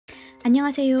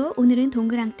안녕하세요. 오늘은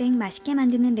동그랑땡 맛있게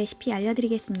만드는 레시피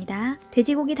알려드리겠습니다.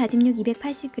 돼지고기 다짐육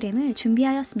 280g을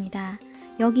준비하였습니다.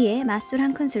 여기에 맛술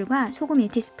 1큰술과 소금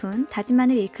 1티스푼, 다진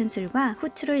마늘 1큰술과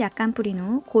후추를 약간 뿌린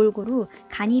후 골고루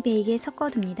간이 배이게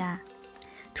섞어둡니다.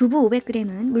 두부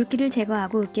 500g은 물기를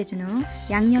제거하고 으깨준 후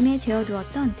양념에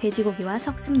재워두었던 돼지고기와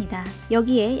섞습니다.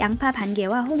 여기에 양파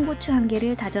반개와 홍고추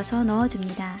 1개를 다져서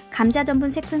넣어줍니다. 감자 전분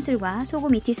 3큰술과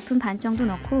소금 2티스푼 반 정도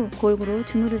넣고 골고루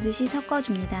주무르듯이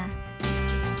섞어줍니다.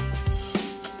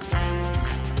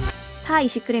 파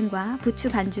 20g과 부추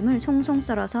반줌을 송송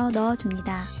썰어서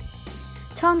넣어줍니다.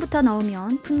 처음부터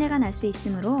넣으면 풋내가 날 수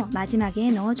있으므로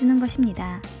마지막에 넣어주는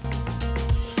것입니다.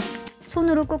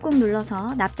 손으로 꾹꾹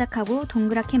눌러서 납작하고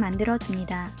동그랗게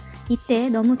만들어줍니다. 이때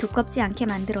너무 두껍지 않게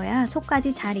만들어야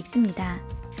속까지 잘 익습니다.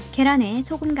 계란에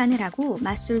소금 간을 하고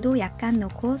맛술도 약간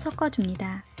넣고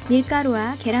섞어줍니다.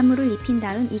 밀가루와 계란물을 입힌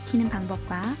다음 익히는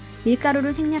방법과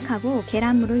밀가루를 생략하고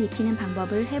계란물을 입히는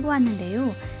방법을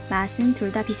해보았는데요. 맛은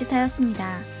둘 다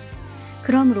비슷하였습니다.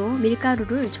 그러므로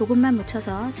밀가루를 조금만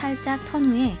묻혀서 살짝 턴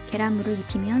후에 계란물을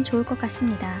입히면 좋을 것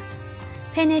같습니다.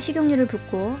 팬에 식용유를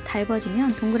붓고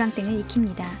달궈지면 동그랑땡을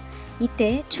익힙니다.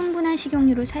 이때 충분한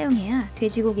식용유를 사용해야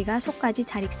돼지고기가 속까지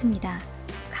잘 익습니다.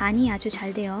 간이 아주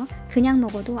잘 되어 그냥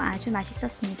먹어도 아주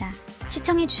맛있었습니다.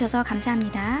 시청해주셔서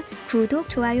감사합니다. 구독,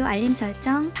 좋아요, 알림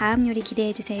설정, 다음 요리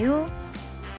기대해주세요.